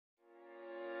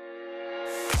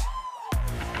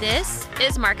This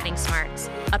is Marketing Smarts,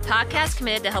 a podcast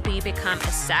committed to helping you become a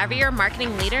savvier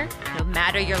marketing leader no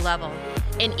matter your level.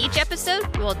 In each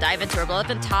episode, we will dive into a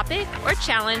relevant topic or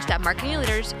challenge that marketing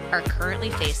leaders are currently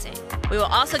facing. We will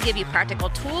also give you practical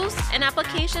tools and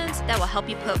applications that will help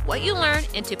you put what you learn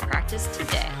into practice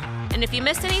today. And if you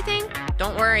missed anything,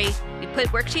 don't worry. We put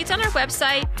worksheets on our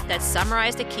website that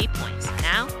summarize the key points.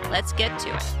 Now, let's get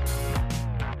to it.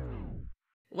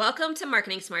 Welcome to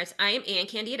Marketing Smarts. I am Ann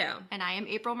Candido. And I am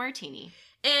April Martini.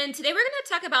 And today we're going to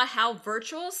talk about how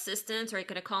virtual assistants, or you're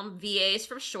going to call them VAs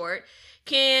for short,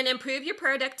 can improve your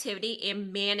productivity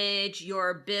and manage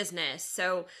your business.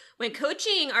 So when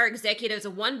coaching our executives,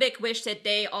 one big wish that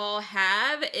they all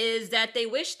have is that they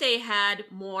wish they had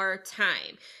more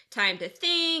time. Time to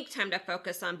think, time to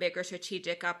focus on bigger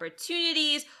strategic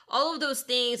opportunities, all of those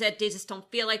things that they just don't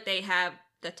feel like they have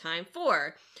the time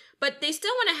for. But they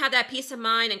still want to have that peace of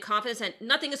mind and confidence that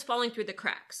nothing is falling through the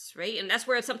cracks, right? And that's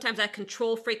where sometimes that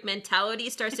control freak mentality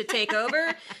starts to take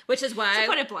over, which is why, to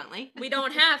put it bluntly, we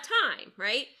don't have time,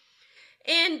 right?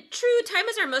 And true, time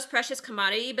is our most precious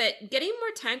commodity, but getting more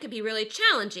time can be really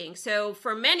challenging. So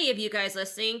for many of you guys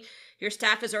listening, your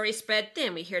staff is already spread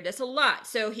thin. We hear this a lot.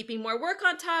 So heaping more work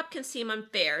on top can seem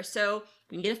unfair. So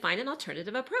we need to find an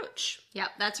alternative approach. Yep,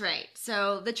 that's right.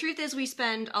 So the truth is we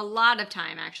spend a lot of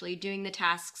time actually doing the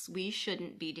tasks we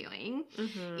shouldn't be doing.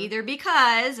 Either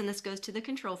because, and this goes to the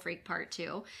control freak part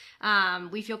too,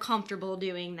 we feel comfortable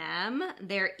doing them,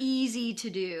 they're easy to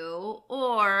do,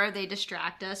 or they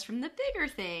distract us from the bigger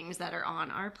things that are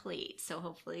on our plate. So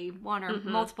hopefully one or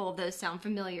multiple of those sound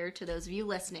familiar to those of you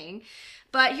listening.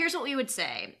 But here's what we would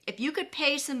say. If you could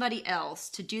pay somebody else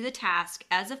to do the task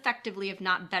as effectively, if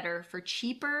not better, for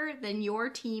cheaper than your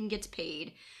team gets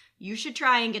paid, you should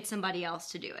try and get somebody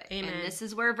else to do it. Amen. And this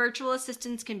is where virtual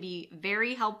assistants can be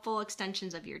very helpful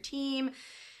extensions of your team.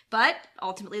 But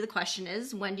ultimately the question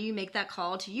is, when do you make that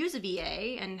call to use a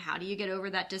VA, and how do you get over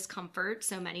that discomfort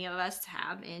so many of us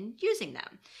have in using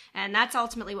them? And that's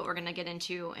ultimately what we're going to get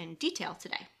into in detail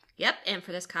today. Yep, and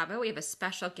for this convo, we have a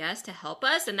special guest to help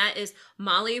us, and that is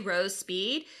Molly Rose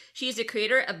Speed. She's the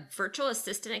creator of Virtual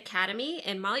Assistant Academy.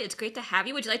 And Molly, it's great to have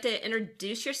you. Would you like to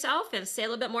introduce yourself and say a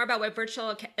little bit more about what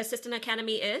Virtual Assistant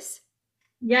Academy is?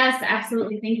 Yes,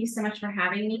 absolutely. Thank you so much for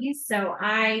having me. So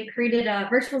I created a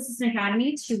Virtual Assistant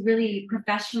Academy to really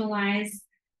professionalize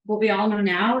what we all know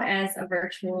now as a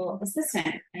virtual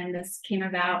assistant. And this came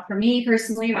about for me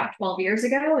personally about 12 years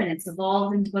ago, and it's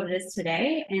evolved into what it is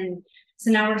today. And so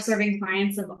now we're serving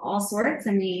clients of all sorts,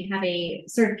 and we have a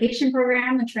certification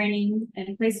program, a training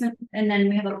and placement, and then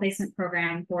we have a placement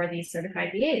program for these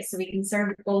certified VAs. So we can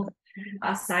serve both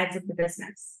sides of the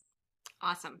business.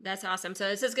 Awesome. That's awesome. So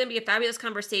this is going to be a fabulous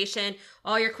conversation.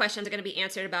 All your questions are going to be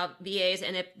answered about VAs.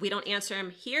 And if we don't answer them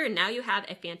here, now you have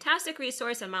a fantastic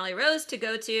resource on Molly Rose to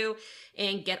go to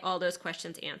and get all those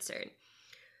questions answered.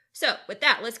 So with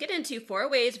that, let's get into 4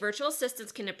 ways virtual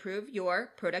assistants can improve your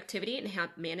productivity and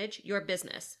help manage your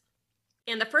business.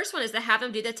 And the first one is to have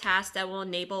them do the tasks that will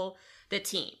enable the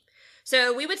team.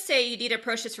 So we would say you need to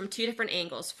approach this from 2 different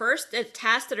angles. First, the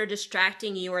tasks that are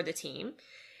distracting you or the team.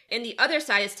 And the other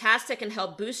side is tasks that can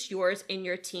help boost yours and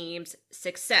your team's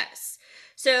success.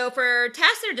 So for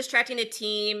tasks that are distracting the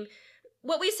team,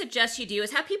 what we suggest you do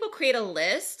is have people create a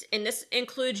list, and this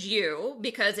includes you,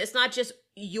 because it's not just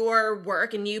your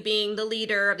work and you being the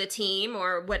leader of the team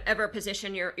or whatever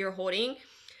position you're holding,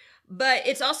 but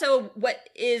it's also what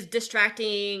is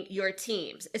distracting your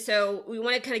teams. So we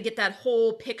want to kind of get that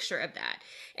whole picture of that.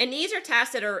 And these are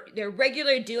tasks that they're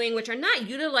regularly doing, which are not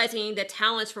utilizing the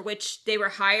talents for which they were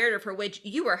hired or for which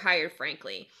you were hired,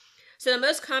 frankly. So the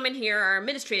most common here are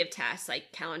administrative tasks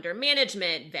like calendar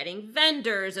management, vetting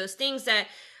vendors, those things that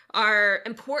are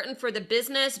important for the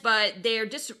business, but they're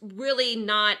just really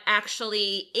not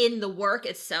actually in the work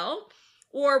itself,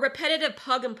 or repetitive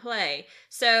plug and play.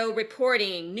 So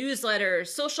reporting, newsletters,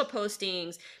 social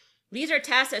postings, these are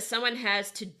tasks that someone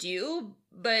has to do,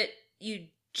 but you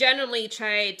generally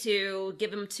try to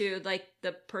give them to like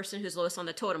the person who's lowest on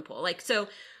the totem pole. Like, so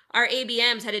our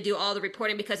ABMs had to do all the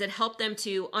reporting because it helped them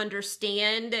to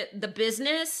understand the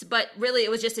business, but really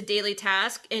it was just a daily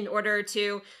task in order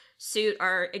to suit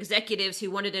our executives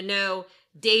who wanted to know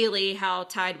daily how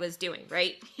Tide was doing,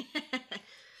 right?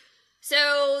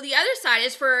 So the other side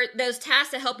is for those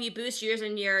tasks that help you boost yours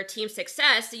and your team's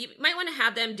success. So you might want to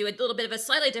have them do a little bit of a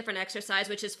slightly different exercise,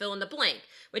 which is fill in the blank,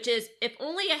 which is, if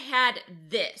only I had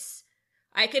this,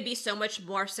 I could be so much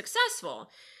more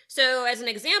successful. So as an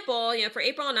example, for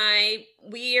April and I,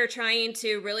 we are trying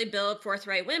to really build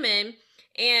Forthright Women,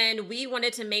 and we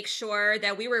wanted to make sure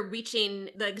that we were reaching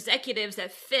the executives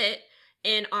that fit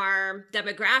in our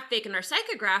demographic and our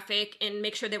psychographic and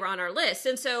make sure they were on our list.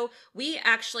 And so we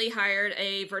actually hired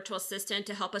a virtual assistant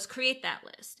to help us create that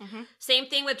list. Same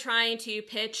thing with trying to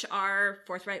pitch our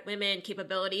Forthright Women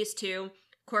capabilities to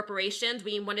corporations.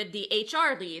 We wanted the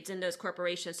HR leads in those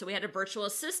corporations. So we had a virtual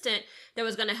assistant that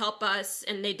was going to help us,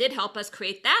 and they did help us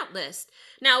create that list.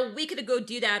 Now, we could go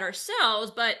do that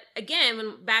ourselves, but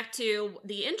again, back to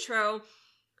the intro,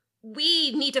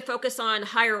 we need to focus on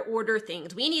higher order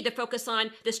things. We need to focus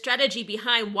on the strategy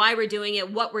behind why we're doing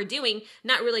it, what we're doing,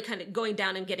 not really kind of going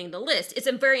down and getting the list. It's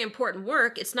a very important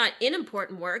work. It's not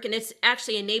unimportant work. And it's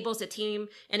actually enables the team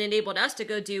and enabled us to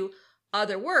go do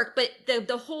other work. But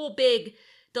the whole big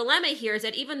dilemma here is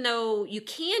that even though you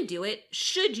can do it,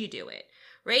 should you do it?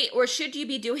 Right? Or should you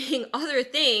be doing other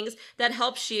things that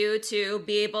helps you to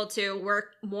be able to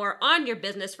work more on your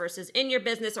business versus in your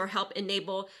business, or help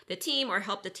enable the team or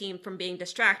help the team from being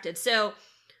distracted? So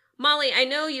Molly, I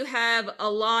know you have a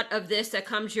lot of this that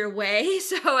comes your way.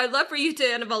 So I'd love for you to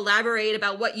kind of elaborate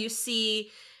about what you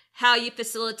see, how you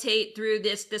facilitate through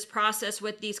this process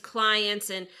with these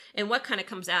clients, and what kind of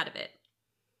comes out of it.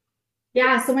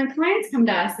 Yeah, so when clients come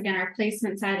to us, again, our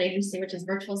placement side agency, which is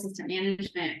virtual assistant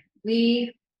management,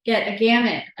 we get a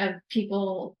gamut of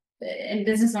people and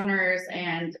business owners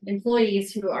and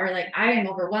employees who are like, I am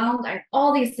overwhelmed. I have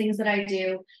all these things that I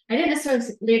do. I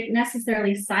didn't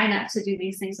necessarily sign up to do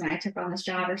these things when I took on this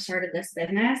job or started this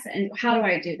business. And how do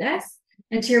I do this?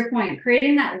 And to your point,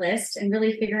 creating that list and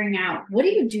really figuring out, what do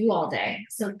you do all day?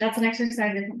 So that's an exercise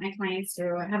I put my clients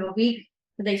through. I have a week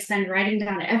they spend writing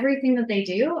down everything that they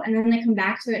do, and then they come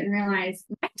back to it and realize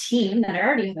my team that I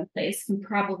already have in place can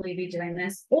probably be doing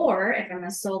this. Or if I'm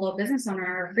a solo business owner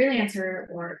or freelancer,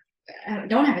 or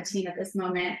don't have a team at this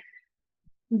moment,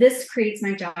 this creates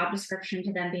my job description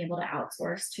to then be able to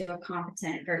outsource to a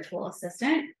competent virtual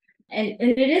assistant. And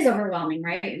it is overwhelming,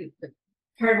 right?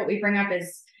 Part of what we bring up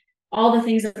is all the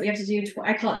things that we have to do.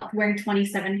 I call it wearing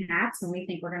 27 hats when we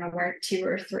think we're going to wear 2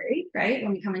 or 3, right?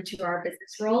 When we come into our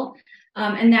business role.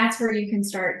 And that's where you can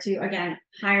start to, again,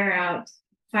 hire out,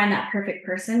 find that perfect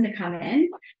person to come in.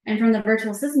 And from the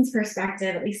virtual assistant's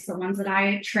perspective, at least the ones that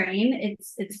I train,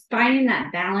 it's finding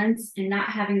that balance and not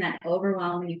having that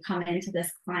overwhelm when you come into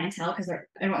this clientele, because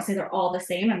I don't say they're all the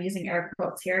same. I'm using air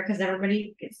quotes here because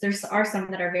there are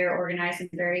some that are very organized and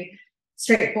very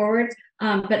straightforward.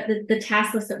 But the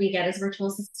task list that we get as virtual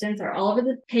assistants are all over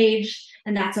the page,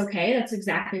 and that's okay. That's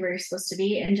exactly where you're supposed to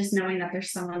be. And just knowing that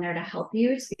there's someone there to help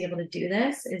you to be able to do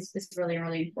this is really,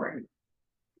 really important.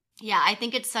 Yeah, I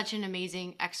think it's such an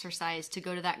amazing exercise to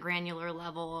go to that granular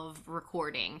level of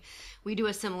recording. We do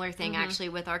a similar thing actually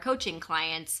with our coaching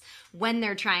clients when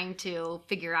they're trying to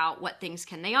figure out what things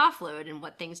can they offload and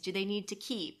what things do they need to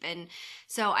keep. And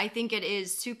so I think it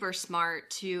is super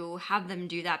smart to have them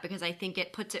do that, because I think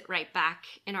it puts it right back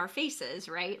in our faces,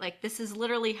 right? Like, this is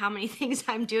literally how many things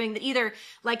I'm doing that either,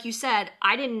 like you said,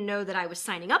 I didn't know that I was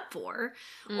signing up for,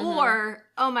 or,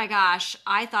 oh my gosh,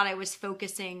 I thought I was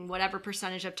focusing whatever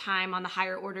percentage of time on the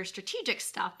higher order strategic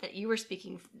stuff that you were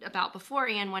speaking about before,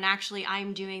 Anne, when actually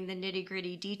I'm doing the nitty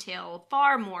gritty detail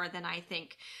far more than I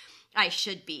think I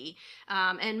should be.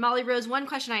 And Molly Rose, one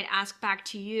question I'd ask back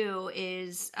to you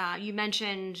is, you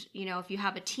mentioned, if you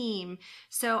have a team.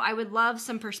 So I would love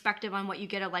some perspective on what you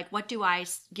get of, like, what do I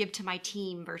give to my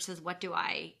team versus what do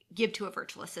I give to a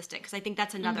virtual assistant? Because I think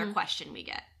that's another question we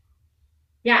get.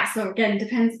 Yeah. So again,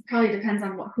 probably depends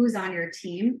on who's on your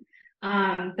team.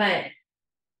 But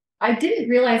I didn't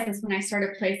realize this when I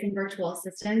started placing virtual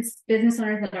assistants. Business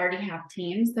owners that already have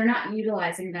teams, they're not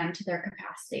utilizing them to their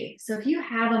capacity. So if you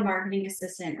have a marketing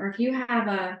assistant, or if you have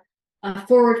a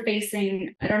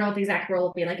forward-facing, I don't know what the exact role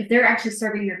will be, like if they're actually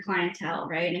serving your clientele,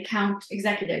 right? An account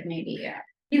executive, maybe. Yeah.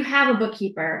 You have a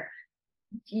bookkeeper,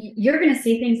 you're going to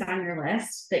see things on your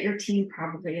list that your team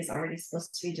probably is already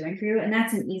supposed to be doing for you. And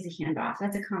that's an easy handoff.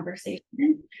 That's a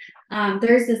conversation.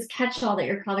 There's this catch-all that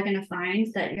you're probably going to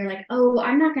find that you're like, oh,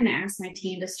 I'm not going to ask my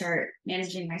team to start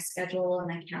managing my schedule and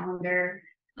my calendar.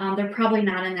 They're probably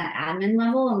not in that admin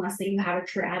level unless they have a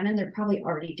true admin. They're probably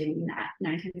already doing that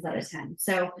 9 times out of 10.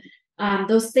 So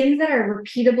those things that are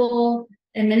repeatable,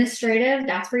 administrative,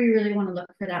 that's where you really want to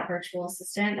look for that virtual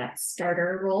assistant, that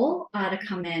starter role to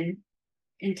come in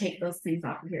and take those things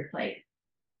off of your plate.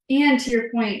 And to your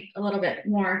point a little bit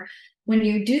more, when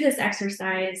you do this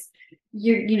exercise,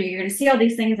 you're going to see all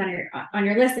these things on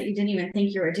your list that you didn't even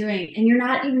think you were doing, and you're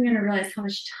not even going to realize how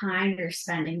much time you're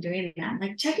spending doing them.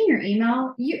 Like checking your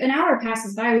email, an hour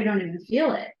passes by, we don't even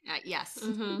feel it. Yes,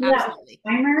 absolutely.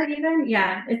 Timer even,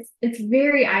 yeah, it's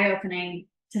very eye-opening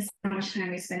to see how much time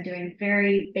we spend doing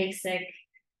very basic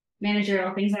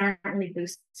managerial things that aren't really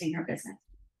boosting our business.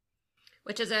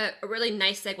 Which is a really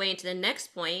nice segue into the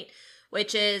next point,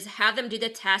 which is have them do the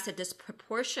tasks that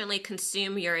disproportionately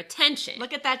consume your attention.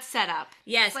 Look at that setup.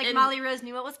 Yes. It's like Molly Rose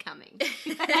knew what was coming.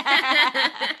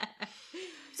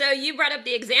 So you brought up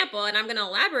the example, and I'm going to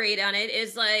elaborate on it,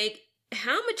 is like,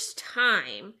 how much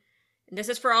time, and this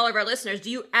is for all of our listeners,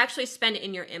 do you actually spend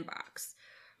in your inbox?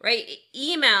 Right?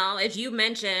 Email, as you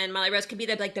mentioned, Molly Rose, could be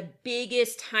the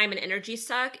biggest time and energy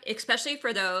suck, especially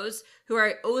for those who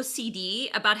are OCD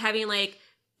about having like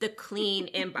the clean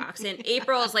inbox. And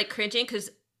April is like cringing because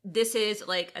this is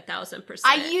like 1,000%.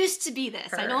 I used to be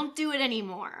this. her. I don't do it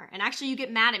anymore. And actually, you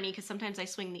get mad at me because sometimes I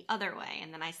swing the other way,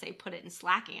 and then I say put it in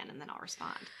Slack and then I'll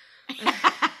respond.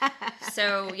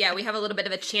 So yeah, we have a little bit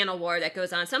of a channel war that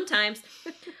goes on sometimes.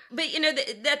 But you know,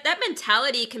 that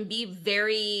mentality can be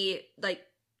very like,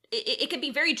 it can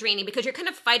be very draining because you're kind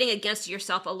of fighting against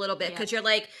yourself a little bit because you're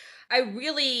like, I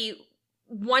really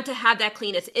want to have that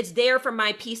clean. It's there for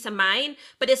my peace of mind,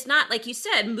 but it's not, like you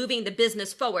said, moving the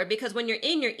business forward, because when you're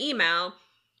in your email,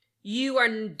 you are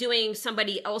doing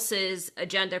somebody else's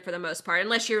agenda for the most part,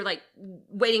 unless you're like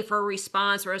waiting for a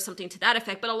response or something to that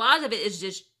effect. But a lot of it is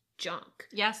just junk.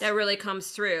 Yes. That really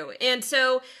comes through. And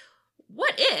so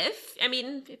what if, I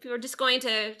mean, if you were just going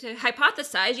to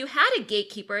hypothesize, you had a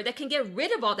gatekeeper that can get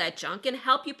rid of all that junk and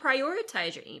help you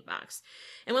prioritize your inbox.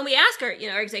 And when we ask our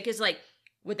executives, like,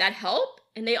 would that help?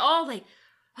 And they all like,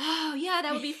 oh yeah,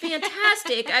 that would be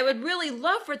fantastic. I would really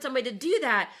love for somebody to do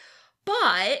that.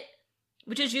 But,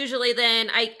 which is usually then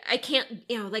I can't,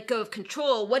 let go of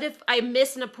control. What if I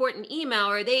miss an important email,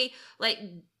 or they like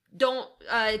don't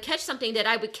catch something that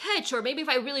I would catch, or maybe if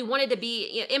I really wanted to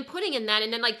be inputting in that,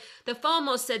 and then like the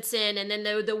FOMO sets in, and then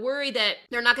the worry that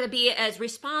they're not going to be as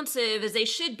responsive as they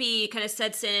should be kind of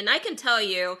sets in. I can tell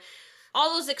you,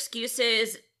 all those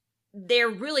excuses, they're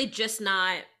really just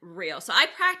not real. So I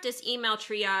practice email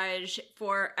triage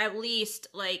for at least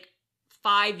like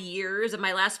 5 years, of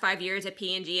my last 5 years at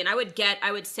P&G, and I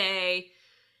would say,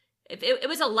 if it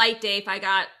was a light day, if I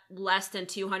got less than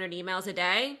 200 emails a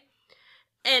day.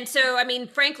 And so,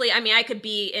 frankly, I could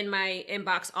be in my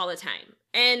inbox all the time.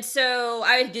 And so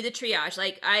I would do the triage.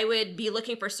 Like, I would be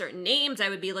looking for certain names. I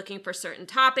would be looking for certain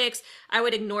topics. I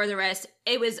would ignore the rest.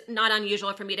 It was not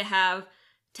unusual for me to have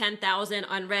 10,000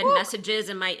 unread messages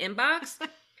in my inbox.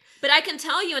 But I can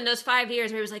tell you, in those 5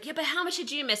 years, where it was like, yeah, but how much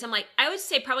did you miss? I'm like, I would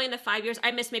say probably in the 5 years, I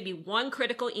missed maybe one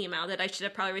critical email that I should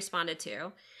have probably responded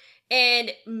to.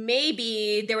 And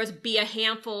maybe there was a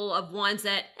handful of ones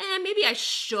that maybe I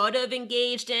should have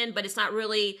engaged in, but it's not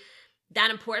really that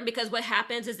important, because what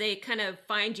happens is they kind of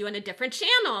find you in a different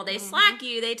channel. They Slack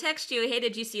you, they text you, hey,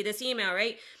 did you see this email,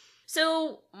 right?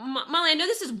 So, Molly, I know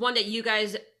this is one that you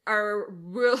guys are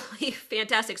really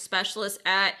fantastic specialists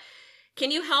at.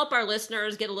 Can you help our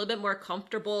listeners get a little bit more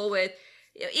comfortable with,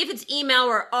 if it's email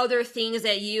or other things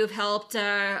that you've helped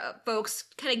folks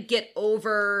kind of get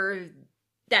over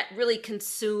that really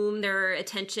consume their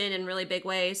attention in really big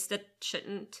ways that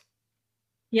shouldn't?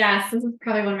 Yes, this is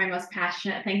probably one of my most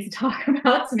passionate things to talk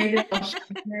about, so maybe I'll share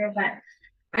through. But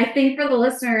I think for the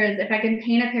listeners, if I can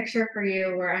paint a picture for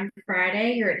you where on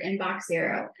Friday you're at inbox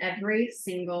zero every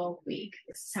single week.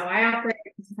 This is how I operate.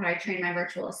 This is how I train my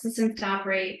virtual assistants to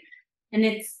operate. And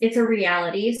it's a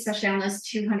reality, especially on those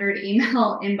 200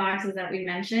 email inboxes that we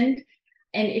mentioned.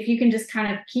 And if you can just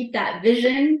kind of keep that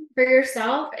vision for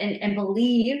yourself and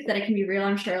believe that it can be real,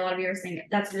 I'm sure a lot of you are saying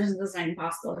that's not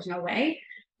impossible. There's no way.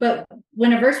 But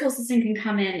when a virtual assistant can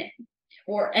come in,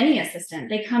 or any assistant,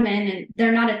 they come in and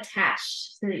they're not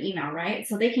attached to the email, right?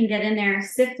 So they can get in there,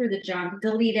 sift through the junk,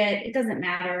 delete it. It doesn't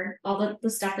matter. All the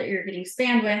stuff that you're getting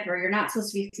spammed with or you're not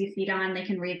supposed to be CC'd on, they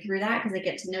can read through that because they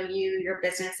get to know you, your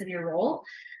business, and your role.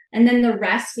 And then the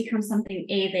rest becomes something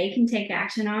they can take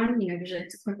action on. Usually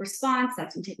it's a quick response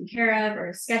that's been taken care of, or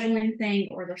a scheduling thing,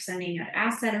 or they're sending an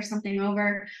asset or something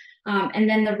over. And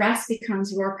then the rest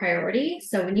becomes your priority.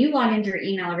 So when you log into your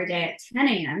email every day at 10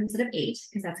 a.m. instead of 8,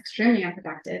 because that's extremely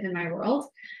unproductive in my world,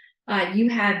 you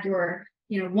have your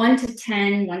 1 to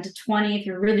 10, 1 to 20, if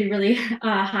you're really, really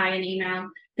high in email,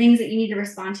 things that you need to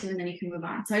respond to, and then you can move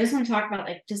on. So I just want to talk about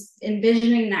like just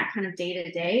envisioning that kind of day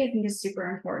to day. I think is super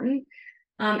important.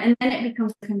 And then it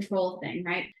becomes a control thing,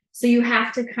 right? So you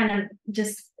have to kind of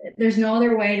there's no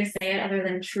other way to say it other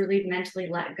than truly mentally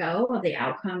let go of the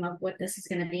outcome of what this is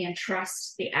going to be and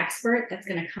trust the expert that's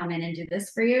going to come in and do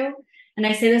this for you. And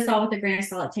I say this all with a grain of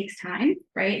salt. It takes time,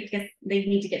 right? Because they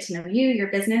need to get to know you, your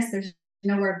business. There's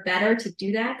nowhere better to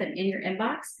do that than in your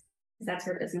inbox, because that's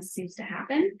where business seems to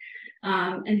happen.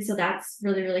 And so that's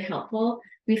really, really helpful.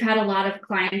 We've had a lot of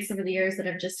clients over the years that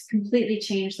have just completely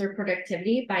changed their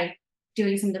productivity by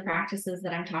doing some of the practices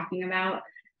that I'm talking about.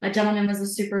 A gentleman was a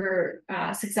super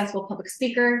successful public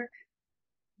speaker,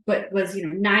 but was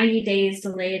 90 days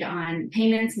delayed on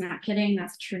payments. Not kidding,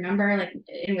 that's a true number. Like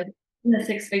in the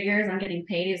six figures on getting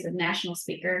paid as a national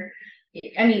speaker.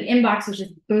 I mean, inbox was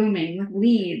just booming with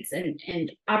leads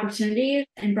and opportunities,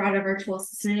 and brought a virtual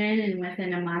assistant in, and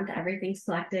within a month, everything's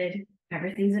collected.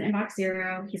 Everything's in inbox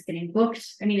zero. He's getting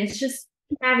booked. I mean, it's just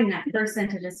having that person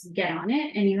to just get on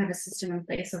it, and you have a system in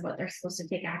place of what they're supposed to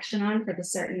take action on for the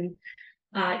certain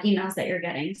emails that you're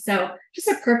getting. So just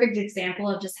a perfect example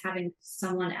of just having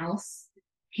someone else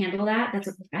handle that. That's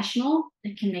a professional.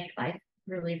 It can make life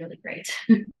really, really great.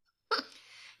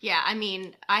 Yeah, I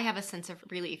mean, I have a sense of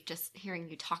relief just hearing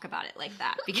you talk about it like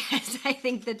that, because I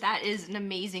think that is an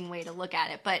amazing way to look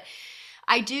at it. But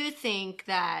I do think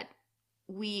that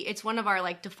it's one of our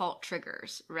like default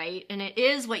triggers, right? And it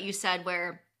is what you said,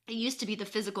 where it used to be the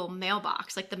physical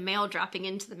mailbox, like the mail dropping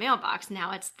into the mailbox.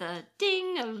 Now it's the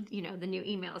ding of, the new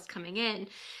emails coming in.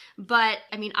 But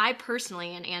I mean, I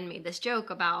personally, and Anne made this joke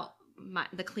about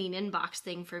the clean inbox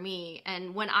thing for me.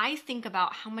 And when I think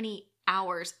about how many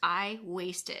hours I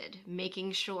wasted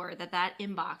making sure that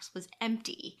inbox was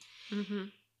empty. Mm-hmm.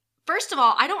 First of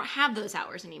all, I don't have those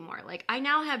hours anymore. Like, I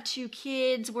now have 2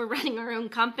 kids. We're running our own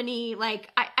company. Like,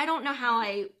 I don't know how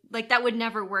that would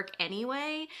never work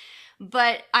anyway.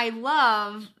 But I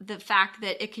love the fact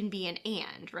that it can be an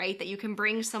and, right? That you can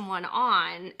bring someone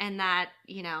on, and that,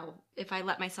 if I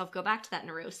let myself go back to that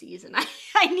neuroses and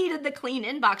I needed the clean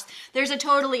inbox, there's a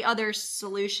totally other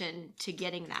solution to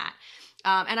getting that.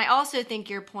 And I also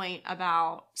think your point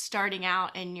about starting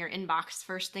out in your inbox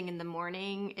first thing in the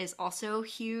morning is also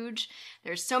huge.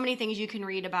 There's so many things you can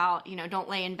read about, don't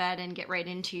lay in bed and get right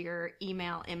into your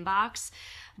email inbox.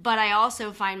 But I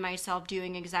also find myself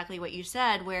doing exactly what you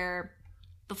said, where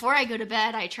before I go to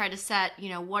bed, I try to set,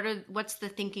 what's the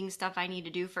thinking stuff I need to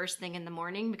do first thing in the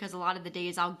morning, because a lot of the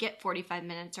days I'll get 45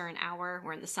 minutes or an hour,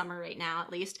 we're in the summer right now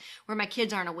at least, where my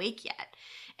kids aren't awake yet.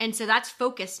 And so that's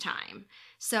focus time.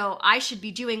 So I should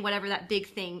be doing whatever that big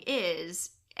thing is.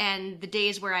 And the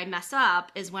days where I mess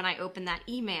up is when I open that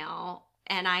email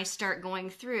and I start going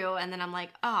through, and then I'm like,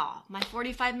 oh, my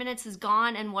 45 minutes is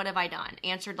gone, and what have I done?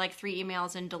 Answered like 3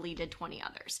 emails and deleted 20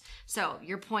 others. So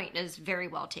your point is very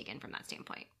well taken from that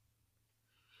standpoint.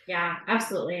 Yeah,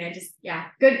 absolutely. A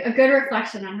good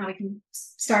reflection on how we can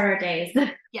start our days.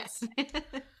 Yes.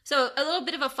 So a little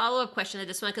bit of a follow-up question to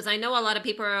this one, because I know a lot of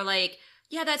people are like,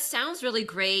 yeah, that sounds really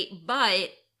great, but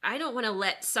I don't want to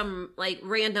let some like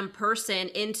random person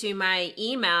into my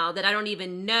email that I don't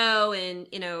even know. And,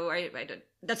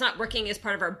 that's not working as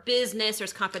part of our business.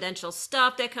 There's confidential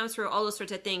stuff that comes through, all those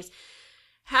sorts of things.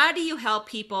 How do you help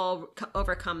people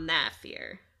overcome that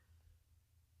fear?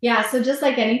 Yeah. So just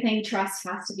like anything, trust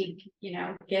has to be,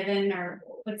 given, or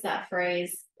what's that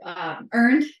phrase?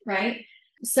 Earned, right?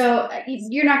 So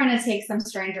you're not going to take some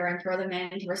stranger and throw them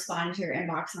in to respond to your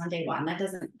inbox on day one. That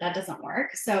doesn't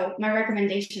work. So my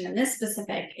recommendation in this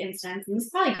specific instance, and this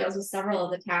probably goes with several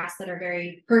of the tasks that are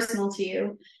very personal to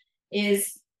you,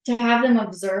 is to have them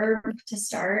observe to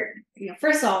start.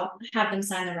 First of all, have them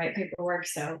sign the right paperwork.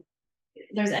 So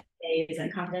there's NDAs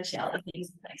and confidentiality things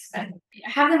in place, but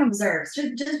have them observe.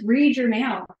 Just read your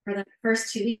mail for the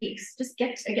first 2 weeks. Just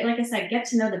get like I said, get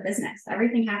to know the business.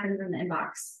 Everything happens in the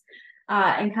inbox.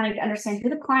 And kind of understand who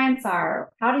the clients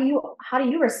are. How do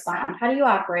you respond? How do you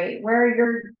operate? Where are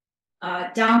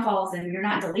your downfalls, and you're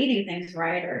not deleting things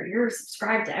right, or you're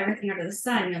subscribed to everything under the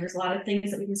sun? There's a lot of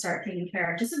things that we can start taking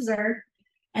care of. Just observe,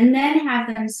 and then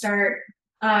have them start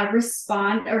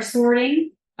respond or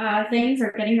sorting things,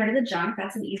 or getting rid of the junk.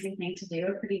 That's an easy thing to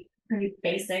do, pretty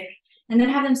basic. And then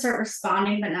have them start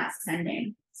responding but not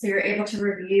sending. So you're able to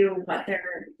review what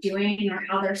they're doing or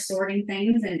how they're sorting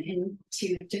things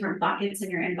into different buckets in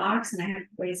your inbox. And I have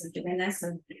ways of doing this.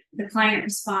 So the client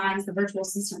responds, the virtual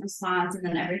assistant responds, and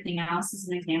then everything else is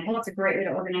an example. It's a great way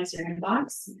to organize your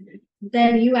inbox.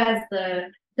 Then you, as the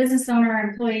business owner,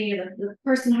 employee, the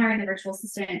person hiring the virtual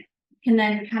assistant, can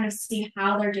then kind of see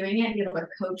how they're doing it and be able to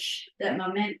coach that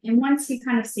moment. And once you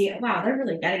kind of see it, wow, they're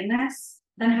really getting this,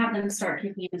 then have them start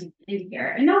kicking into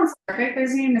gear. And no one's perfect.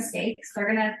 There's any mistakes. They're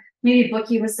going to maybe book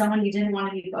you with someone you didn't want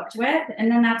to be booked with. And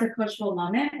then that's a coachable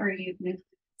moment where you can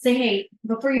say, hey,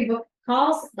 before you book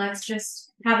calls, let's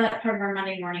just have that part of our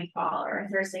Monday morning call, or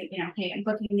Thursday, hey, I'm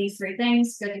booking these 3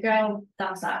 things, good to go,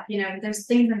 thumbs up. There's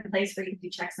things in place where you can do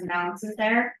checks and balances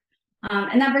there.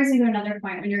 And that brings me to another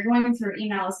point. When you're going through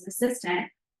email as an assistant,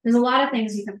 there's a lot of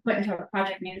things you can put into a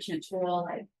project management tool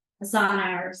like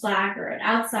Asana or Slack or an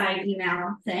outside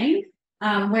email thing,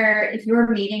 where if you're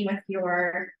meeting with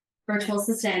your virtual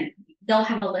assistant, they'll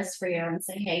have a list for you and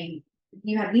say, hey,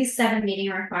 you have these 7 meeting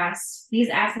requests, these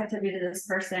ads have to be to this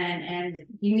person, and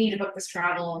you need to book this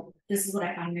travel. This is what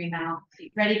I found in your email.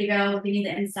 Ready to go. They need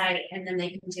the insight, and then they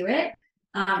can do it.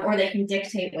 Or they can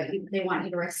dictate what they want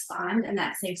you to respond, and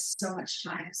that saves so much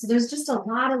time. So there's just a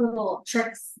lot of little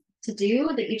tricks to do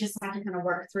that you just have to kind of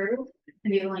work through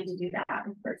and be willing to do that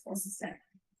with virtual assistant.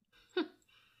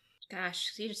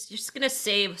 Gosh, you're just going to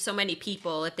save so many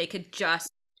people if they could just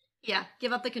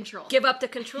give up the control. Give up the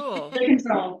control. The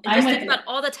control. And just think about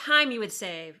all the time you would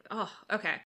save. Oh,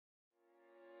 okay.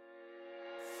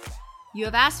 You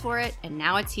have asked for it, and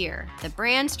now it's here. The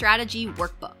Brand Strategy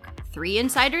Workbook. 3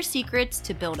 insider secrets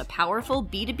to build a powerful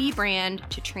B2B brand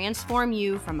to transform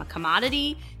you from a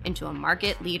commodity into a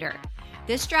market leader.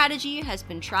 This strategy has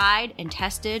been tried and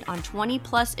tested on 20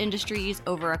 plus industries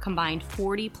over a combined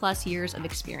 40 plus years of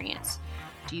experience.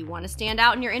 Do you want to stand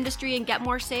out in your industry and get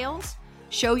more sales?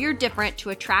 Show you're different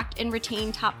to attract and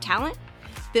retain top talent?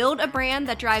 Build a brand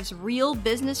that drives real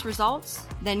business results?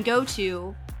 Then go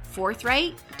to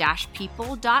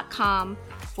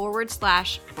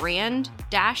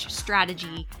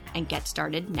forthright-people.com/brand-strategy and get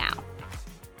started now.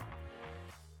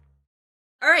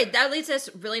 All right, that leads us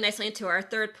really nicely into our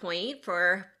third point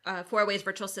for 4 ways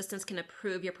virtual assistants can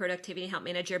improve your productivity and help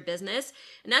manage your business.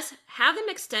 And that's have them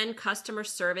extend customer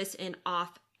service in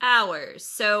off hours.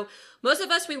 So most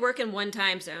of us, we work in one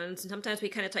time zones, and sometimes we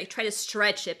kind of try to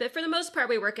stretch it, but for the most part,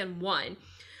 we work in one.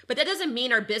 But that doesn't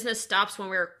mean our business stops when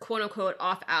we're quote unquote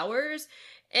off hours.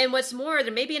 And what's more,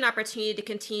 there may be an opportunity to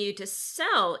continue to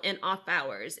sell in off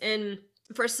hours. And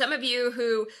for some of you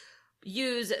who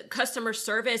use customer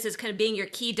service as kind of being your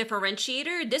key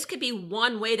differentiator, this could be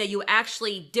one way that you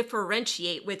actually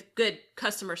differentiate with good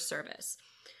customer service.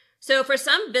 So for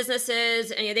some businesses,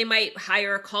 they might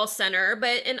hire a call center,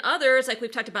 but in others, like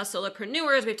we've talked about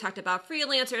solopreneurs, we've talked about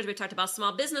freelancers, we've talked about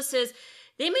small businesses,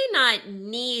 they may not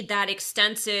need that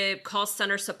extensive call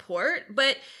center support,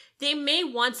 but they may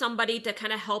want somebody to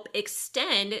kind of help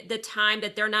extend the time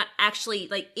that they're not actually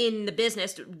like in the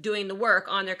business doing the work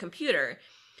on their computer.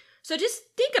 So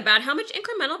just think about how much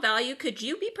incremental value could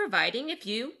you be providing if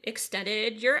you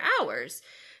extended your hours.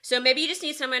 So maybe you just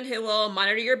need someone who will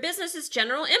monitor your business's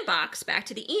general inbox back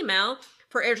to the email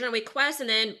for urgent requests and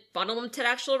then funnel them to the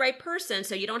actual right person.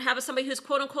 So you don't have somebody who's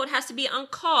quote unquote has to be on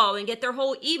call and get their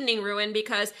whole evening ruined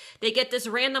because they get this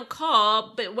random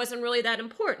call, but it wasn't really that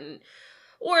important.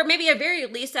 Or maybe at very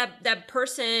least that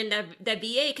person, that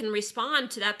VA can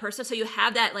respond to that person. So you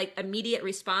have that like immediate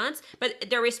response, but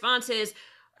their response is,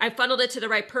 I funneled it to the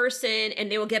right person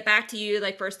and they will get back to you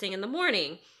like first thing in the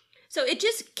morning. So it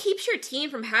just keeps your team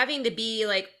from having to be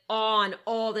like on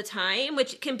all the time,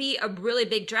 which can be a really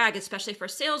big drag, especially for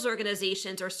sales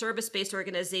organizations or service-based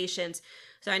organizations.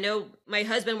 So I know my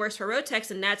husband works for Rotex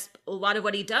and that's a lot of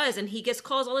what he does. And he gets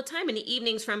calls all the time in the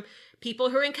evenings from people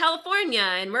who are in California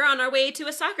and we're on our way to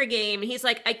a soccer game. And he's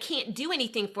like, I can't do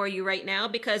anything for you right now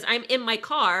because I'm in my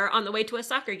car on the way to a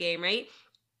soccer game, right?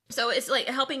 So it's like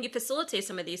helping you facilitate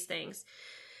some of these things.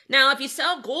 Now, if you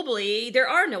sell globally, there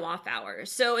are no off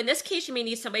hours. So in this case, you may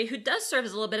need somebody who does serve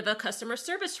as a little bit of a customer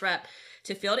service rep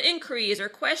to field inquiries or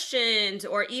questions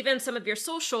or even some of your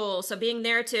socials. So being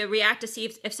there to react to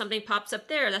see if something pops up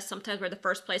there. That's sometimes where the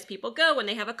first place people go when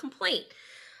they have a complaint.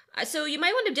 So you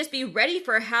might want to just be ready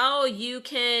for how you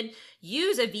can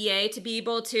use a VA to be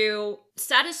able to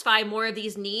satisfy more of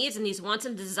these needs and these wants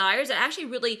and desires that actually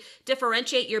really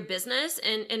differentiate your business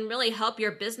and really help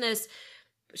your business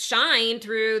shine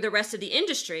through the rest of the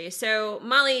industry. So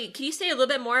Molly, can you say a little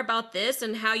bit more about this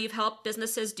and how you've helped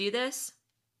businesses do this?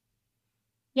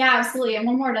 Yeah, absolutely. And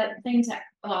one more thing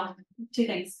two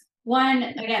things. One,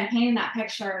 again, painting that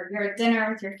picture, you're at dinner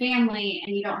with your family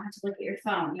and you don't have to look at your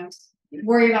phone. You don't have to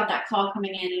worry about that call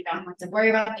coming in. You don't have to worry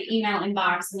about the email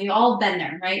inbox. And we've all been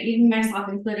there, right? Even myself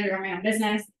included or my own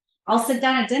business. I'll sit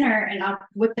down at dinner and I'll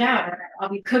whip it out or I'll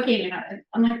be cooking and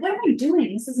I'm like, what am I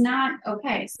doing? This is not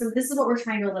okay. So this is what we're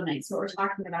trying to eliminate. So what we're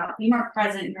talking about, be more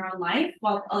present in your own life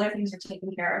while other things are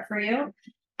taken care of for you.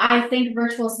 I think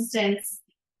virtual assistants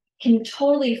can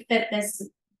totally fit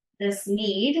this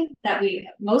need that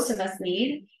most of us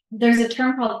need. There's a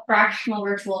term called fractional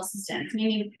virtual assistants,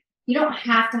 meaning you don't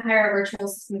have to hire a virtual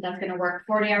assistant that's going to work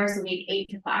 40 hours a week, 8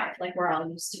 to 5, like we're all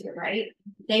used to, right?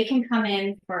 They can come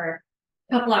in for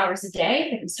couple hours a day.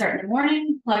 They can start in the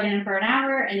morning, plug in for an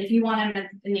hour, and if you want them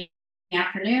in the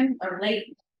afternoon or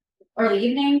early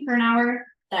evening for an hour,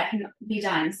 that can be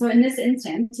done. So in this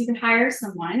instance, you could hire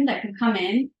someone that could come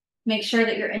in, make sure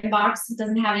that your inbox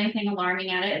doesn't have anything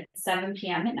alarming at it at 7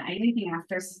 p.m. at night. Anything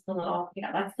after is a little,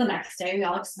 that's the next day. We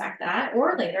all expect that,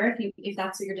 or later if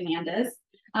that's what your demand is.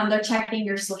 They're checking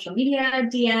your social media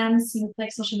DMs.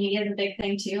 Like social media is a big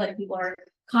thing too. Like people are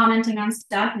commenting on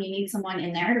stuff and you need someone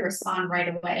in there to respond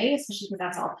right away, especially because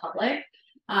that's all public.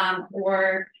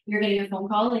 Or you're getting a phone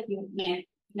call, like you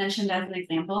mentioned as an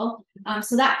example.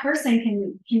 So that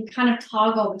person can kind of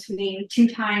toggle between 2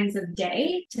 times a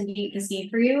day to meet this need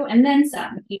for you, and then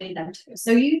some if you need them to.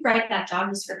 So you write that job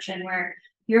description where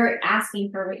you're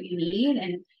asking for what you need,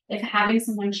 and if having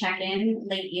someone check in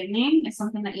late evening is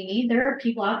something that you need, there are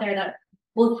people out there that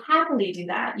will happily do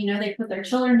that. You know, they put their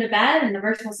children to bed and the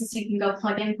virtual assistant can go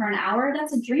plug in for an hour.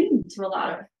 That's a dream to a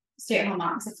lot of stay-at-home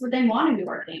moms. That's what they want to be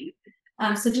working.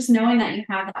 So just knowing that you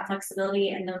have that flexibility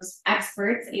and those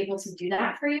experts able to do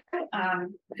that for you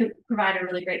could provide a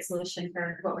really great solution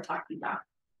for what we're talking about.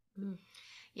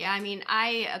 Yeah, I mean,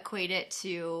 I equate it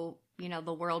to, you know,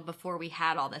 the world before we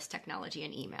had all this technology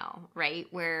and email, right?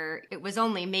 Where it was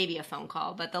only maybe a phone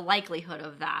call, but the likelihood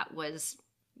of that was,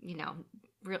 you know,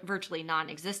 virtually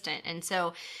non-existent. And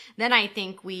so then I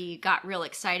think we got real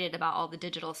excited about all the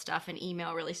digital stuff, and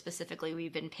email really specifically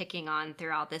we've been picking on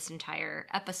throughout this entire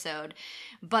episode.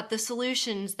 But the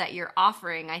solutions that you're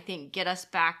offering, I think, get us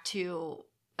back to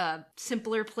a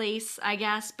simpler place, I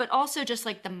guess, but also just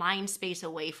like the mind space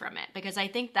away from it, because I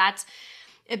think that's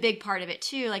a big part of it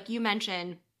too. Like you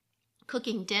mentioned,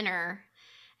 cooking dinner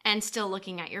and still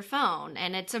looking at your phone.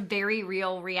 And it's a very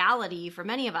real reality for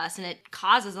many of us. And it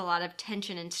causes a lot of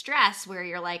tension and stress where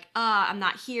you're like, I'm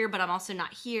not here, but I'm also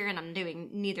not here. And I'm doing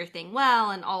neither thing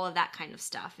well, and all of that kind of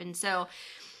stuff. And so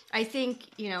I think,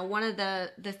 you know, one of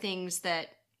the things that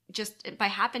just by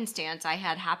happenstance I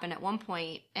had happen at one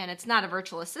point, and it's not a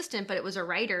virtual assistant, but it was a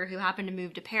writer who happened to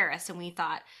move to Paris. And we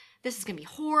thought, this is going to be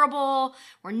horrible.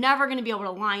 We're never going to be able to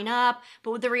line up.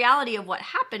 But with the reality of what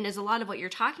happened is a lot of what you're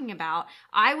talking about.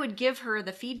 I would give her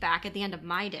the feedback at the end of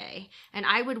my day, and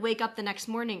I would wake up the next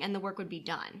morning and the work would be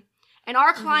done. And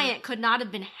our client could not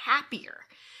have been happier,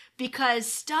 because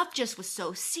stuff just was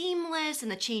so seamless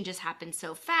and the changes happened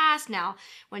so fast. Now,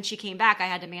 when she came back, I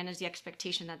had to manage the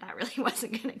expectation that that really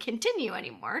wasn't going to continue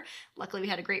anymore. Luckily, we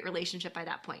had a great relationship by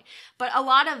that point. But a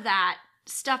lot of that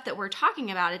stuff that we're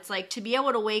talking about, it's like to be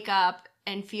able to wake up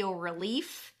and feel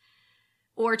relief,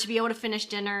 or to be able to finish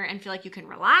dinner and feel like you can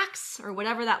relax, or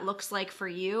whatever that looks like for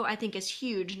you, I think is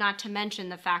huge. Not to mention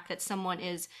the fact that someone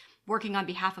is working on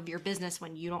behalf of your business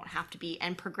when you don't have to be,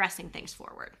 and progressing things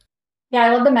forward. Yeah,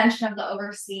 I love the mention of the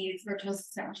overseas virtual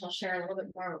assistant, which I'll share a little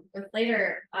bit more with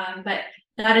later. But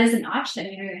that is an option.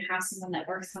 You know, you have someone that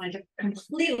works on a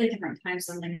completely different time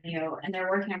zone than you, and they're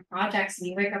working on projects, and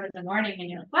you wake up in the morning and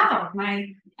you're like, wow, my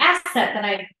asset that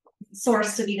I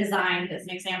sourced to be designed, as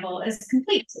an example, is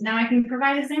complete. Now I can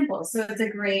provide examples. So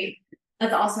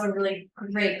that's also a really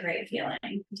great feeling.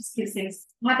 It just keeps things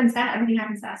happens fast. Everything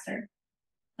happens faster.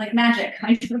 Like magic,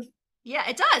 kind of. Yeah,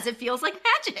 it does. It feels like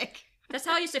magic. That's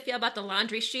how I used to feel about the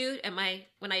laundry chute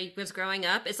when I was growing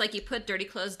up. It's like you put dirty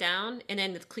clothes down and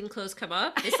then the clean clothes come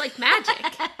up. It's like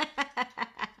magic.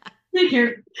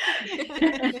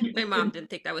 My mom didn't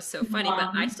think that was so funny,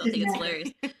 but I still think it's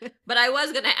hilarious. But I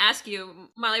was going to ask you,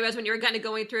 Molly Rose, when you were kind of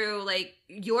going through like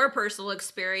your personal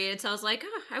experience, I was like,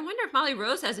 I wonder if Molly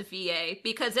Rose has a VA,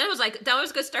 because then it was like, that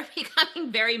was going to start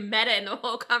becoming very meta in the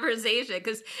whole conversation,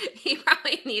 because you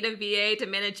probably need a VA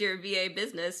to manage your VA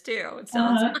business too. It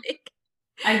sounds like.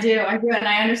 I do. And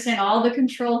I understand all the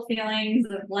control feelings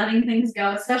of letting things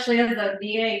go, especially as a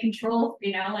VA control,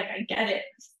 you know, like I get it.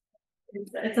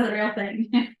 It's a real thing.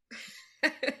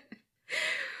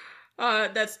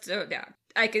 Yeah,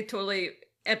 I could totally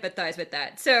empathize with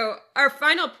that. So our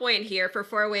final point here for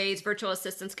 4 ways virtual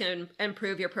assistants can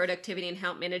improve your productivity and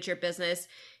help manage your business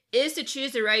is to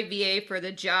choose the right VA for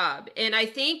the job. And I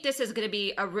think this is going to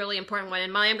be a really important one.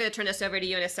 And Molly, I'm going to turn this over to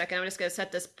you in a second. I'm just going to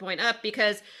set this point up,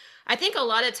 because I think a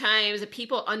lot of times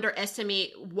people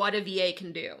underestimate what a VA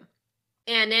can do.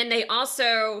 And then they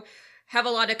also have a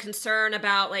lot of concern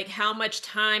about like how much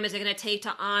time is it going to take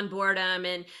to onboard them,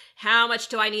 and how much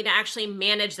do I need to actually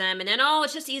manage them, and then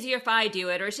it's just easier if I do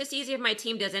it, or it's just easier if my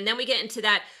team does it. And then we get into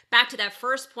that, back to that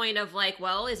first point of like,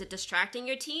 well, is it distracting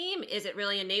your team? Is it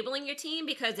really enabling your team?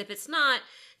 Because if it's not,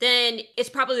 then it's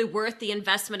probably worth the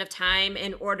investment of time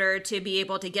in order to be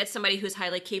able to get somebody who's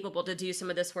highly capable to do some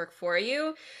of this work for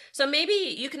you. So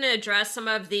maybe you can address some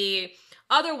of the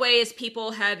other ways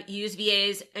people have used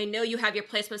VAs. I know you have your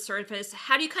placement service.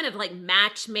 How do you kind of like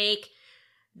match make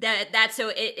that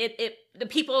so it the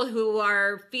people who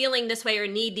are feeling this way or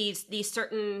need these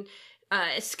certain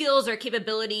skills or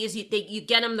capabilities, you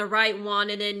get them the right one?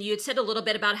 And then you said a little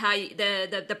bit about how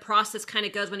the process kind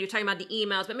of goes when you're talking about the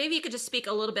emails, but maybe you could just speak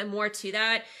a little bit more to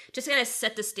that, just kind of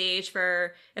set the stage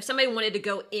for if somebody wanted to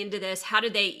go into this, how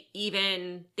did they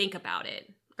even think about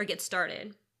it? or get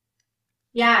started?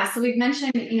 Yeah, so we've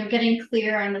mentioned, getting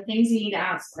clear on the things you need to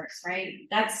outsource, right?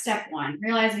 That's step one,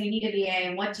 realizing you need a VA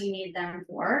and what do you need them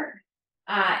for.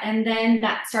 And then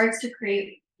that starts to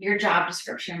create your job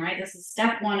description, right? This is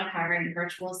step one of hiring a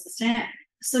virtual assistant.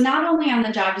 So not only on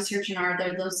the job description are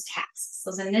there those tasks,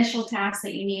 those initial tasks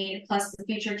that you need, plus the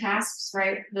future tasks,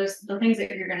 right? There's the things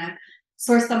that you're going to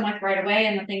source them with right away,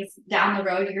 and the things down the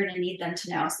road you're going to need them to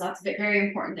know. So that's very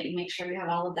important that you make sure you have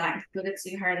all of that included so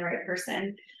you hire the right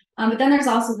person. But then there's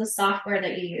also the software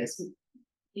that you use.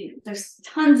 There's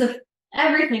tons of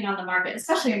everything on the market,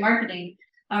 especially in marketing,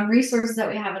 resources that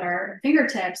we have at our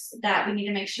fingertips that we need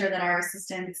to make sure that our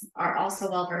assistants are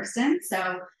also well versed in.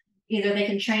 So either they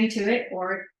can train to it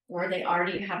or they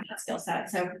already have that skill set.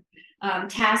 So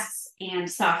tasks and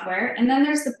software. And then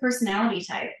there's the personality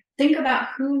type. Think about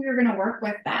who you're going to work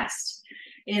with best.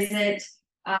 Is it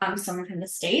someone from the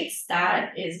States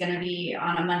that is going to be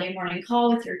on a Monday morning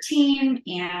call with your team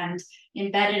and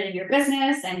embedded in your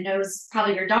business and knows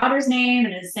probably your daughter's name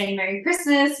and is saying Merry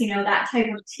Christmas, that type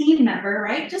of team member,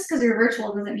 right? Just because you're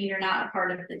virtual doesn't mean you're not a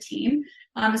part of the team.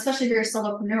 Especially if you're a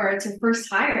solopreneur, it's your first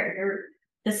hire.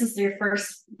 This is your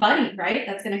first buddy, right?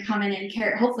 That's going to come in and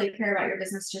hopefully care about your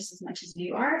business just as much as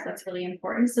you are. So that's really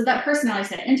important. So that personality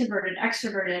set, introverted,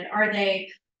 extroverted, are they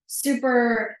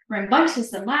super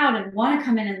rambunctious and loud and want to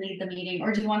come in and lead the meeting,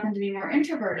 or do you want them to be more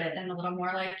introverted and a little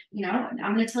more like,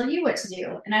 I'm going to tell you what to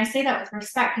do? And I say that with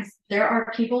respect because there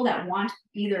are people that want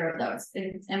either of those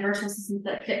and virtual assistants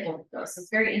that fit both of those. So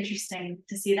it's very interesting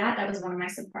to see that. That was one of my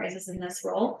surprises in this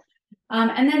role.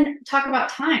 And then talk about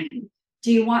time.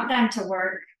 Do you want them to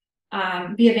work,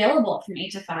 be available from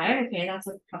 8 to 5? Okay, that's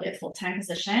probably a full-time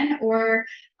position. Or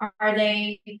are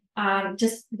they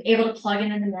just able to plug in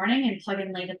the morning and plug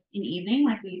in late in the evening,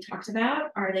 like we talked about?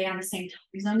 Are they on the same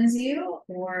time zone as you,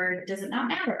 or does it not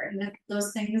matter? And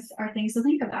those things are things to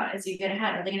think about as you get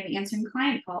ahead. Are they going to be answering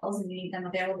client calls and you need them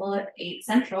available at 8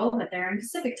 Central, but they're in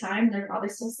Pacific time? They're probably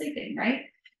still sleeping, right?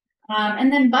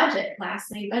 And then budget.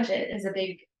 Lastly, budget is a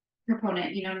big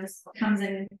proponent. This comes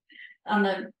in on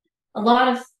a lot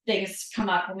of things come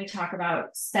up when we talk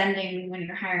about spending when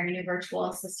you're hiring a new virtual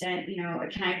assistant.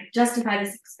 Can I justify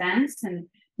this expense? And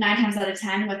 9 times out of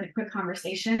 10 with a quick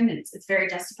conversation, it's very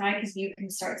justified because you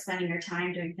can start spending your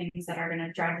time doing things that are going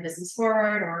to drive the business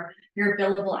forward, or your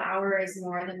billable hour is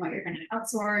more than what you're going to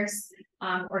outsource,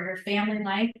 or your family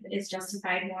life is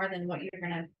justified more than what you're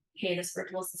going to pay this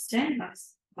virtual assistant.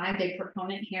 That's my big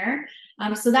proponent here.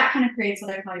 So that kind of creates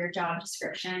what I call your job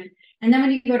description. And then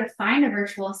when you go to find a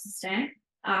virtual assistant,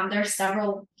 there are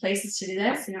several places to do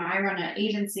this. I run an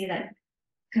agency that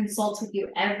consults with you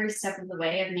every step of the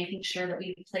way of making sure that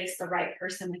we place the right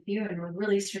person with you. And we're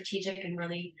really strategic and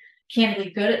really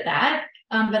candidly good at that.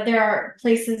 But there are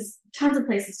tons of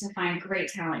places to find great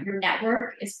talent. Your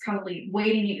network is probably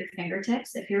waiting at your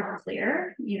fingertips. If you're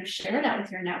clear, share that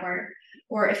with your network.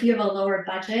 Or if you have a lower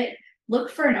budget, look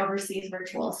for an overseas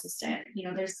virtual assistant.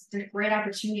 There's great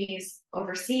opportunities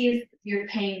overseas. You're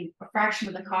paying a fraction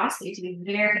of the cost, but you have to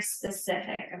be very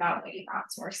specific about what you've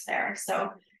outsourced there.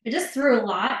 So I just threw a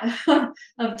lot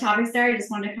of topics there. I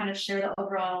just wanted to kind of share the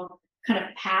overall kind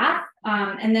of path.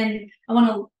 And then I want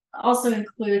to also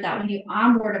include that when you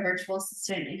onboard a virtual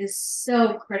assistant, it is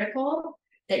so critical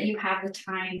that you have the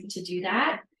time to do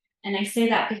that. And I say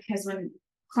that because when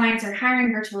clients are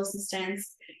hiring virtual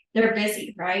assistants, they're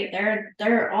busy, right?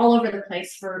 They're all over the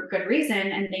place for good reason,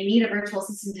 and they need a virtual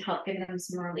assistant to help give them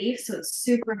some relief. So it's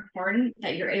super important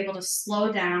that you're able to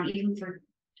slow down even for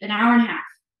an hour and a half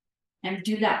and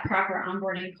do that proper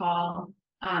onboarding call,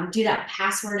 do that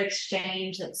password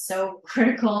exchange that's so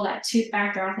critical, that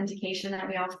two-factor authentication that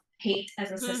we all hate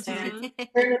as assistants.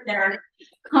 They're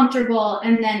comfortable,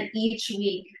 and then each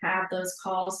week have those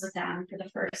calls with them for the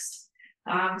first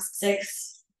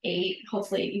 6, 8,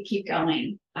 hopefully you keep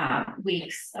going,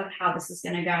 weeks of how this is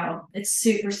going to go. It's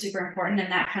super, super important.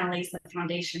 And that kind of lays the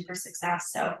foundation for success.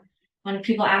 So when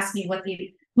people ask me what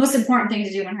the most important thing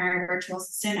to do when hiring a virtual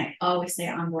assistant, I always say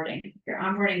onboarding. Your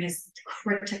onboarding is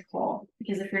critical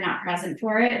because if you're not present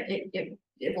for it,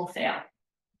 it will fail.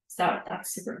 So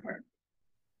that's super important.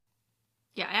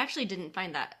 Yeah, I actually didn't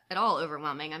find that at all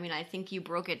overwhelming. I mean, I think you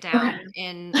broke it down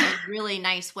in a really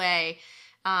nice way.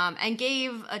 And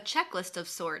gave a checklist of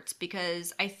sorts,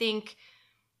 because I think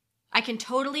I can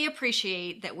totally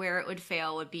appreciate that where it would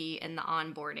fail would be in the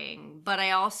onboarding, but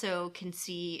I also can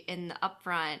see in the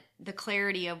upfront the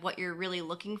clarity of what you're really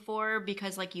looking for,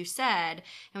 because like you said,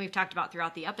 and we've talked about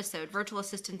throughout the episode, virtual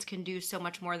assistants can do so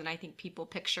much more than I think people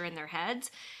picture in their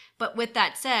heads. But with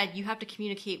that said, you have to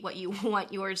communicate what you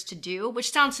want yours to do,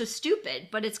 which sounds so stupid,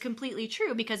 but it's completely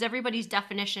true because everybody's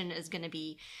definition is going to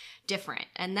be different.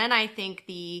 And then I think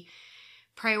the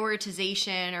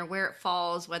prioritization or where it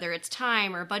falls, whether it's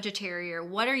time or budgetary or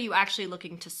what are you actually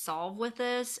looking to solve with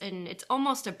this? And it's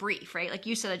almost a brief, right? Like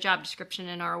you said, a job description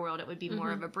in our world, it would be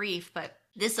more of a brief, but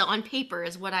this on paper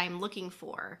is what I'm looking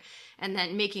for. And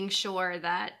then making sure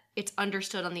that it's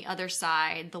understood on the other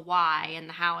side, the why and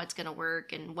the how it's going to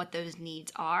work and what those needs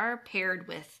are, paired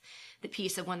with the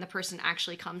piece of when the person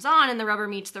actually comes on and the rubber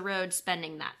meets the road,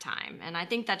 spending that time. And I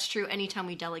think that's true anytime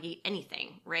we delegate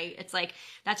anything, right? It's like,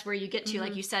 that's where you get to,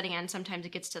 like you said, again, sometimes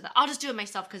it gets to the, I'll just do it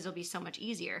myself because it'll be so much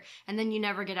easier. And then you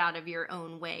never get out of your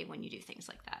own way when you do things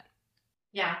like that.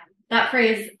 Yeah. That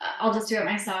phrase, I'll just do it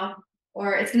myself,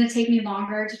 or it's going to take me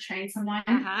longer to train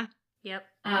someone. Yep.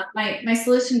 My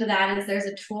solution to that is there's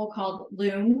a tool called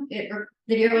Loom. It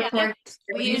video records.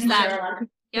 We use that.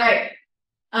 Right.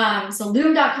 So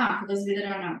loom.com for those of you that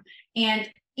don't know. And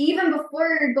even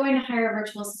before you're going to hire a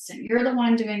virtual assistant, you're the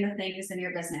one doing the things in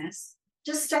your business.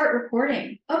 Just start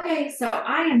recording. Okay, so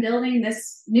I am building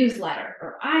this newsletter,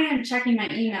 or I am checking my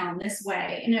email in this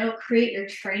way, and it'll create your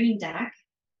training deck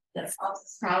that solves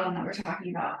this problem that we're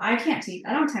talking about. I can't teach.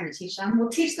 I don't have time to teach them. We'll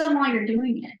teach them while you're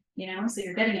doing it, so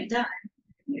you're getting it done.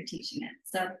 You're teaching it.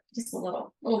 So just a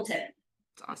little tip.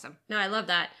 It's awesome. No, I love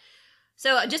that.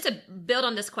 So just to build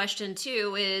on this question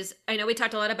too is, I know we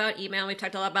talked a lot about email. We've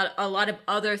talked a lot about a lot of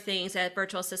other things that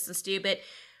virtual assistants do, but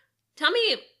tell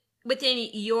me within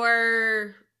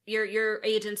your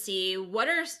agency, what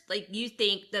are you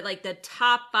think that the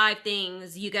top 5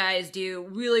 things you guys do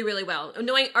really, really well?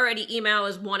 Knowing already email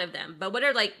is one of them, but what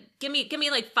are give me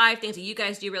 5 things that you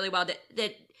guys do really well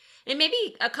that and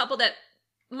maybe a couple that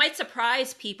might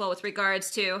surprise people with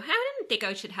regards to, I didn't think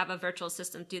I should have a virtual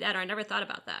assistant do that, or I never thought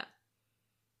about that.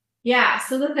 Yeah,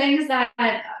 so the things that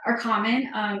are common,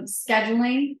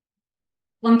 scheduling,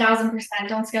 1000%.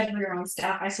 Don't schedule your own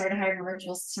stuff. I started hiring a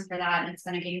virtual assistant for that, and it's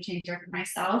been a game changer for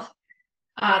myself.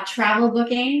 Travel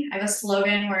booking. I have a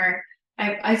slogan where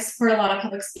I support a lot of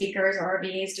public speakers, or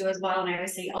VAs do as well, and I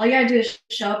always say, all you gotta do is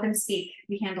show up and speak.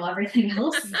 We handle everything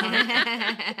else.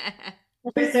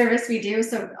 Every service we do.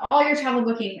 So all your travel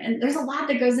booking, and there's a lot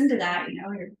that goes into that,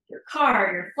 your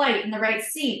car, your flight in the right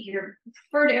seat, your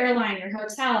preferred airline, your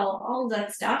hotel, all of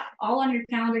that stuff, all on your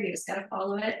calendar. You just got to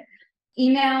follow it.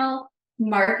 Email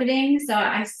marketing. So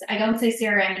I don't say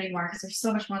CRM anymore because there's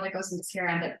so much more that goes into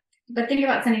CRM, but think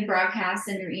about sending broadcasts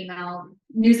in your email,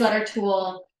 newsletter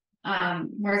tool,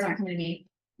 words aren't coming to me,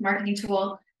 marketing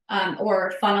tool,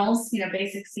 or funnels,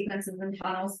 basic sequences and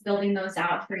funnels, building those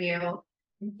out for you.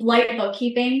 Light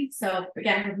bookkeeping. So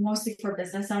again, mostly for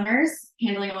business owners,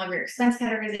 handling all of your expense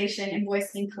categorization,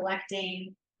 invoicing,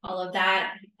 collecting, all of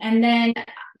that. And then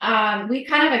we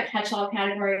kind of have a catch-all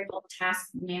category called task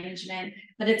management,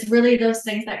 but it's really those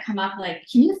things that come up like,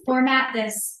 can you format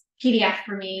this PDF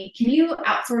for me? Can you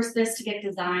outsource this to get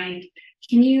designed?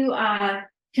 Can you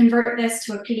convert this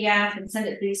to a PDF and send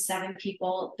it to these 7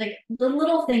 people? Like the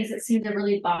little things that seem to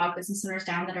really bog business owners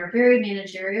down that are very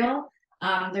managerial.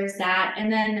 There's that.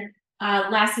 And then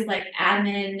lastly,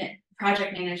 admin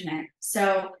project management.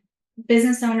 So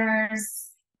business owners,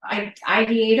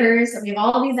 ideators, we have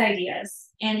all these ideas,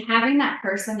 and having that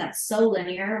person that's so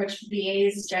linear, which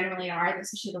VAs generally are,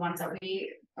 especially the ones that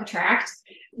we attract,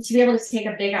 to be able to take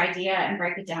a big idea and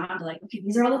break it down to okay,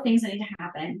 these are all the things that need to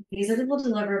happen. These are the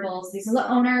deliverables. These are the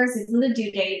owners. These are the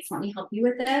due dates. Let me help you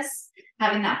with this.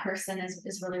 Having that person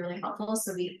is really, really helpful.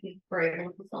 So we were able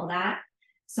to fulfill that.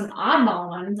 Some oddball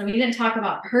ones, and we didn't talk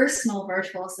about personal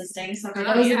virtual assisting. So for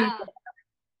those of you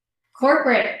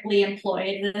corporately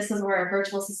employed, this is where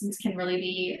virtual assistants can really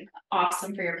be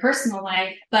awesome for your personal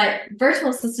life. But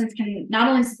virtual assistants can not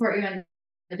only support you in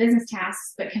the business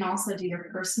tasks, but can also do your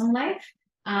personal life.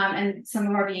 And some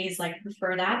of our VAs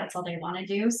prefer that. That's all they want to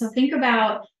do. So think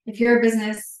about if you're a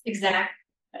business exec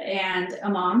and a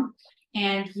mom,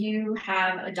 and you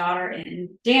have a daughter in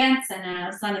dance and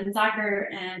a son in soccer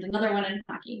and another one in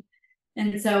hockey.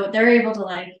 And so they're able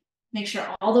to make sure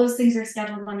all those things are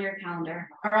scheduled on your calendar.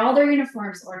 Are all their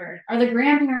uniforms ordered? Are the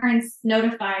grandparents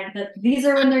notified that these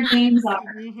are when their games are,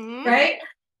 right?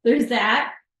 There's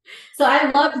that. So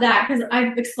I love that because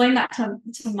I've explained that to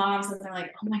moms, and they're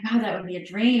like, oh my God, that would be a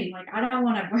dream. I don't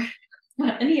want to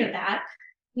work any of that.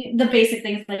 The basic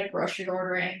things like grocery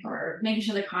ordering or making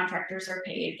sure the contractors are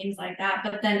paid, things like that.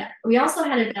 But then we also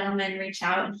had a gentleman reach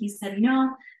out, and he said,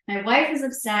 my wife is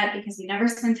upset because we never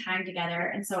spend time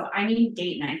together. And so I need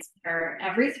date nights with her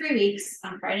every 3 weeks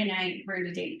on Friday night. We're going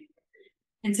to date.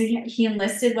 And so he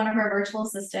enlisted one of our virtual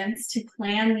assistants to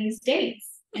plan these dates.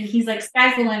 And he's like,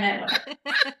 sky's the limit.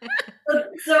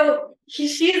 So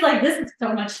she's like, this is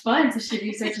so much fun. So she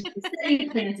researches the city,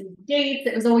 plans these dates.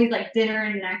 It was always like dinner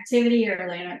and an activity or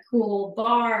like a cool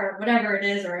bar or whatever it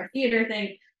is, or a theater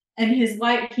thing. And his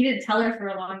wife, he didn't tell her for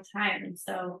a long time. And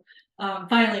so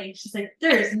finally she's like,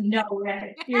 there's no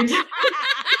way.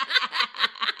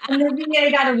 And the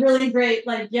VA got a really great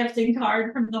like gifting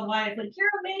card from the wife, like, you're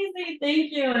amazing,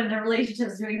 thank you. And the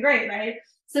relationship's doing great, right?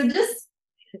 So just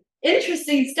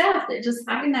interesting stuff that just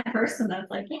having that person that's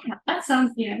like, yeah, that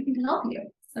sounds, we can help you.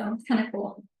 So it's kind of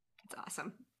cool. It's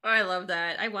awesome. Oh, I love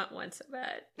that. I want one so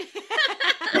bad.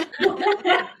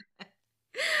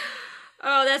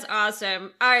 Oh, that's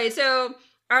awesome. All right. So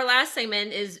our last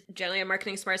segment is generally a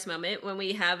Marketing Smarts moment. When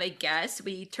we have a guest,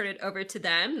 we turn it over to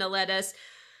them. They'll let us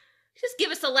just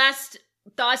give us the last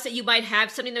thoughts that you might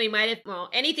have, something that we might have,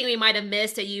 anything we might have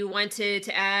missed that you wanted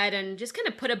to add, and just kind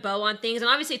of put a bow on things. And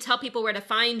obviously tell people where to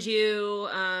find you,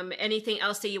 anything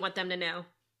else that you want them to know.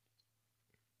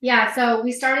 Yeah, so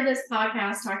we started this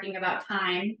podcast talking about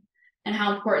time and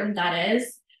how important that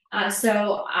is.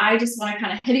 So I just want to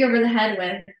kind of hit you over the head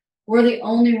with, we're the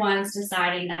only ones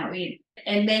deciding that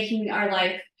and making our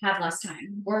life have less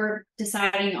time. We're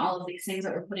deciding all of these things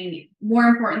that we're putting more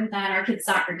important than our kids'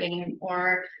 soccer game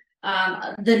or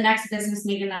the next business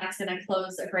meeting that's going to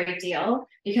close a great deal,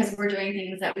 because we're doing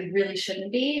things that we really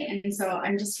shouldn't be. And so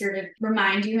I'm just here to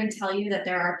remind you and tell you that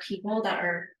there are people that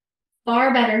are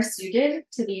far better suited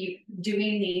to be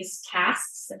doing these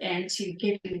tasks and to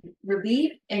give you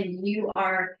relief, and you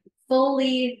are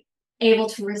fully able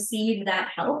to receive that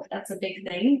help. That's a big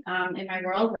thing in my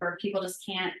world, where people just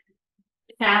can't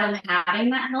fathom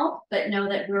having that help, but know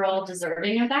that we're all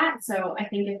deserving of that. So I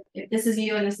think if this is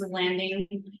you and this is landing,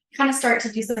 kind of start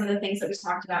to do some of the things that we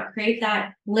talked about. Create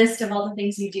that list of all the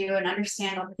things you do and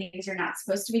understand all the things you're not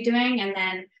supposed to be doing. And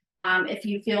then if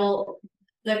you feel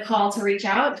the call to reach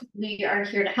out, we are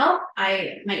here to help.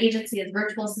 My agency is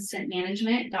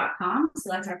virtualassistantmanagement.com.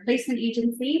 So that's our placement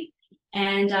agency.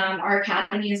 And our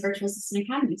academy is Virtual Assistant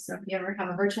Academy. So if you ever have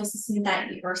a virtual assistant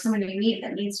or someone you meet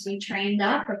that needs to be trained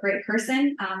up, a great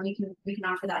person, we can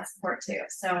offer that support too.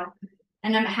 So,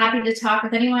 and I'm happy to talk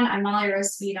with anyone. I'm Molly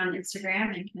Rose Speed on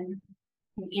Instagram and can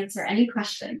answer any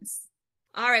questions.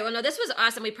 All right. Well, no, this was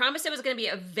awesome. We promised it was going to be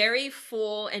a very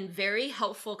full and very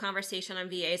helpful conversation on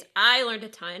VAs. I learned a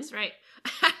ton. That's right.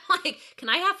 I'm like, can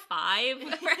I have 5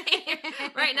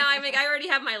 right now? I'm like, I already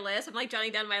have my list. I'm like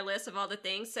jotting down my list of all the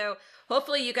things. So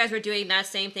hopefully you guys were doing that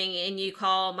same thing, and you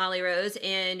call Molly Rose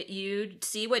and you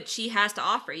see what she has to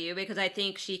offer you, because I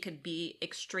think she could be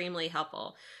extremely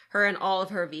helpful, her and all of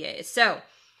her VAs. So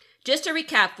just to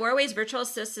recap, 4 ways virtual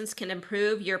assistants can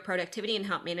improve your productivity and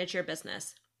help manage your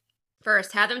business.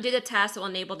 First, have them do the tasks that will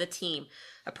enable the team.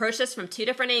 Approach this from 2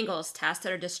 different angles: tasks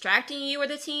that are distracting you or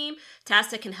the team,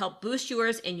 tasks that can help boost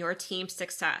yours and your team's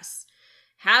success.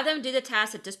 Have them do the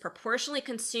tasks that disproportionately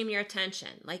consume your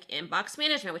attention, like inbox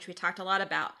management, which we talked a lot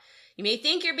about. You may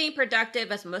think you're being productive,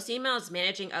 but most email is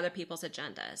managing other people's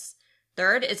agendas.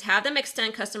 Third is have them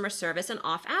extend customer service in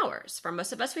off hours. For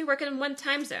most of us, we work in one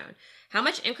time zone. How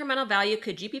much incremental value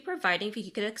could you be providing if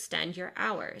you could extend your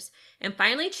hours? And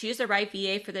finally, choose the right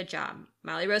VA for the job.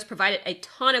 Molly Rose provided a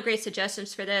ton of great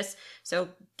suggestions for this, so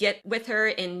get with her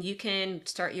and you can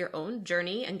start your own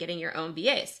journey and getting your own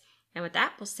VAs. And with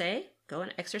that, we'll say, go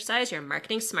and exercise your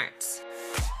marketing smarts.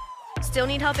 Still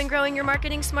need help in growing your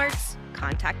marketing smarts?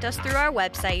 Contact us through our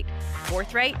website,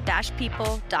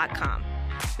 forthright-people.com.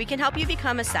 We can help you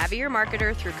become a savvier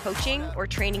marketer through coaching or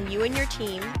training you and your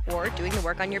team, or doing the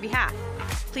work on your behalf.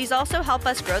 Please also help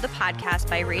us grow the podcast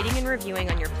by rating and reviewing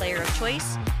on your player of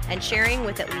choice and sharing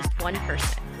with at least one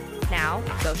person. Now,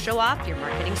 go show off your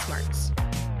marketing smarts.